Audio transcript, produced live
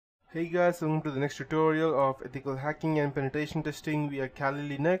Hey guys, welcome to the next tutorial of ethical hacking and penetration testing via Kali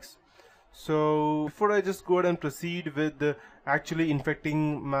Linux. So before I just go ahead and proceed with actually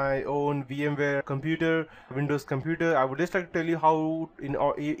infecting my own VMware computer, Windows computer, I would just like to tell you how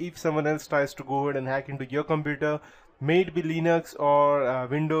or if someone else tries to go ahead and hack into your computer, may it be Linux or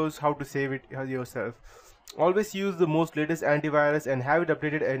Windows, how to save it yourself. Always use the most latest antivirus and have it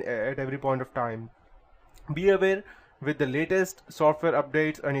updated at every point of time. Be aware with the latest software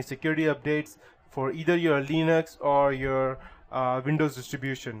updates and your security updates for either your Linux or your Windows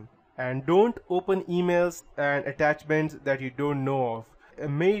distribution. And don't open emails and attachments that you don't know of.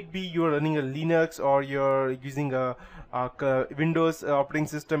 May it be you're running a Linux or you're using a Windows operating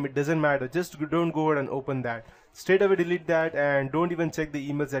system, it doesn't matter. Just don't go ahead and open that. Straight away delete that and don't even check the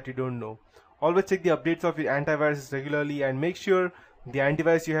emails that you don't know. Always check the updates of your antivirus regularly and make sure the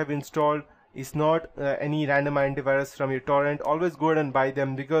antivirus you have installed is not any random antivirus from your torrent. Always go ahead and buy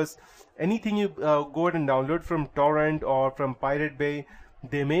them, because anything you go ahead and download from torrent or from Pirate Bay,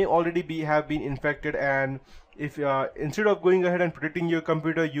 they may already have been infected, and if instead of going ahead and protecting your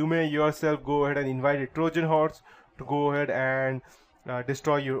computer, you may yourself go ahead and invite a Trojan horse to go ahead and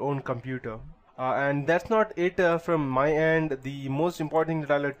destroy your own computer. And that's not it from my end. The most important thing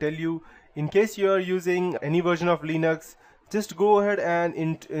that I'll tell you, in case you are using any version of Linux, just go ahead and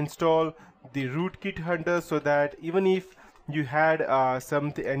install the Rootkit Hunter, so that even if you had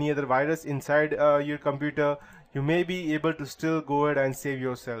any other virus inside your computer, you may be able to still go ahead and save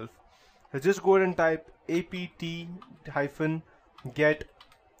yourself. So just go ahead and type apt-get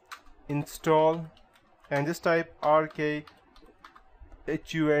install and just type rkhunter,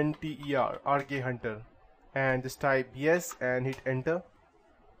 rk hunter, and just type yes and hit enter,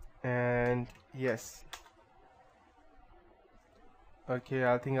 and yes. Okay,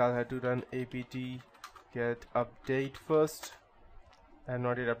 I think I'll have to run apt-get update first. I have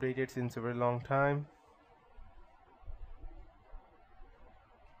not yet updated since a very long time.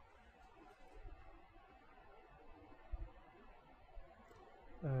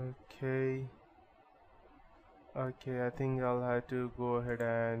 Okay, I think I'll have to go ahead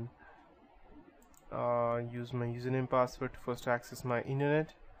and use my username password to first access my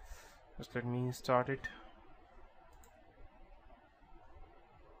internet. Just let me start it.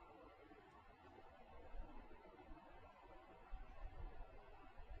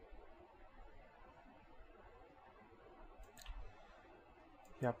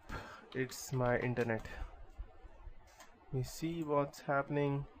 Yep, it's my internet. Let me see what's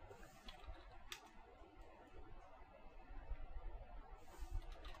happening.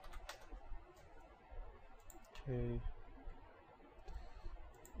 Okay,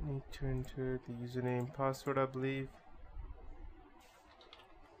 need to enter the username password, I believe.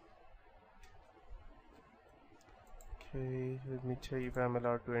 Okay, let me check if I'm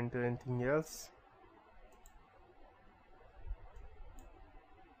allowed to enter anything else.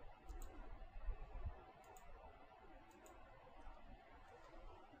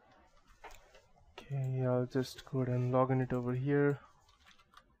 Okay, I'll just go ahead and log in it over here.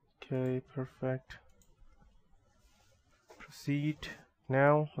 Okay, perfect. Proceed.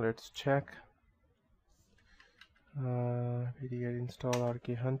 Now let's check. apt-get install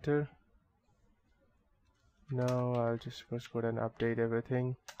rk hunter. Now I'll just first go ahead and update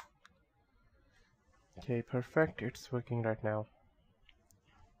everything. Okay, perfect. It's working right now.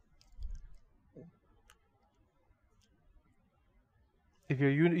 If you're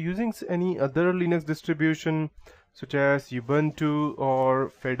using any other Linux distribution such as Ubuntu or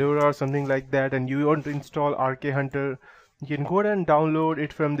Fedora or something like that, and you want to install RK Hunter, you can go ahead and download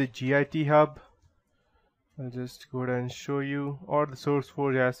it from the Git hub. I'll just go ahead and show you, or the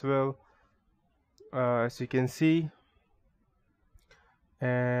SourceForge as well, as you can see.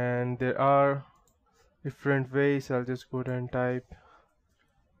 And there are different ways. I'll just go ahead and type.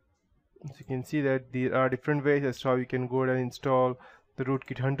 As you can see that there are different ways as to how you can go ahead and install the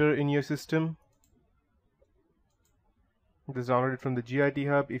Rootkit Hunter in your system. This is downloaded from the Git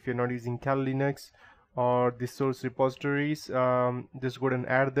hub. If you're not using Kali Linux or the source repositories, just go ahead and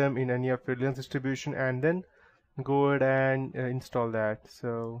add them in any of your Linux distribution and then go ahead and install that.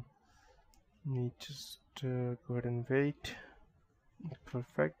 So let me just go ahead and wait.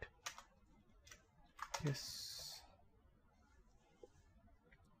 Perfect. Yes.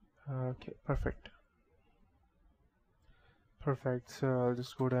 Okay, perfect. So I'll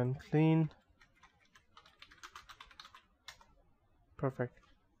just go down and clean. Perfect.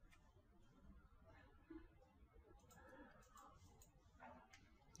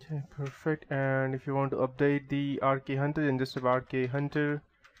 Okay, perfect. And if you want to update the RK Hunter, then just type RK Hunter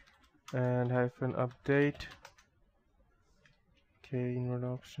and -update. Okay, inward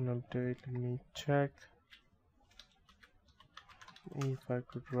option update. Let me check if I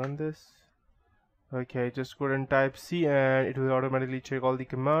could run this. Okay, just go ahead and type C and it will automatically check all the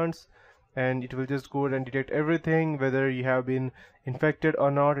commands, and it will just go ahead and detect everything, whether you have been infected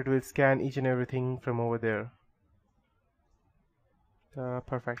or not. It will scan each and everything from over there.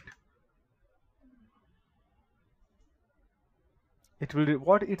 Perfect. It will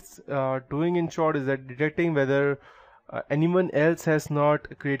what it's doing in short is that detecting whether anyone else has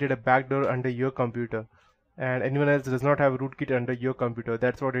not created a backdoor under your computer, and anyone else does not have rootkit under your computer.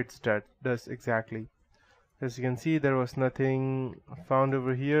 That's what it does exactly. As you can see, there was nothing found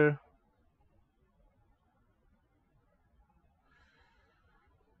over here.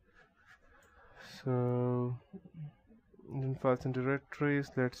 So in files and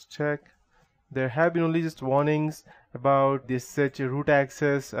directories, let's check. There have been only just warnings about this such root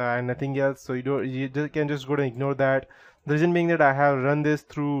access and nothing else, so you can just go and ignore that. The reason being that I have run this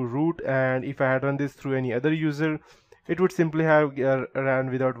through root, and if I had run this through any other user, it would simply have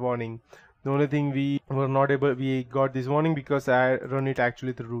ran without warning. The only thing we got this warning because I run it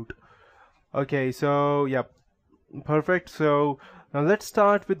actually through root. Okay, so yeah, perfect. So now let's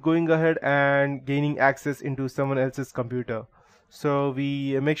start with going ahead and gaining access into someone else's computer. So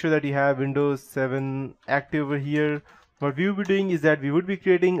we make sure that you have Windows 7 active over here. What we will be doing is that we would be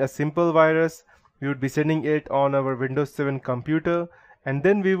creating a simple virus. We would be sending it on our Windows 7 computer, and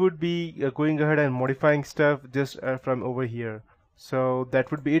then we would be going ahead and modifying stuff just from over here. So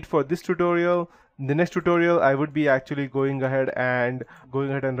that would be it for this tutorial. In the next tutorial, I would be actually going ahead and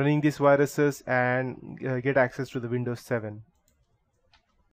running these viruses and get access to the Windows 7.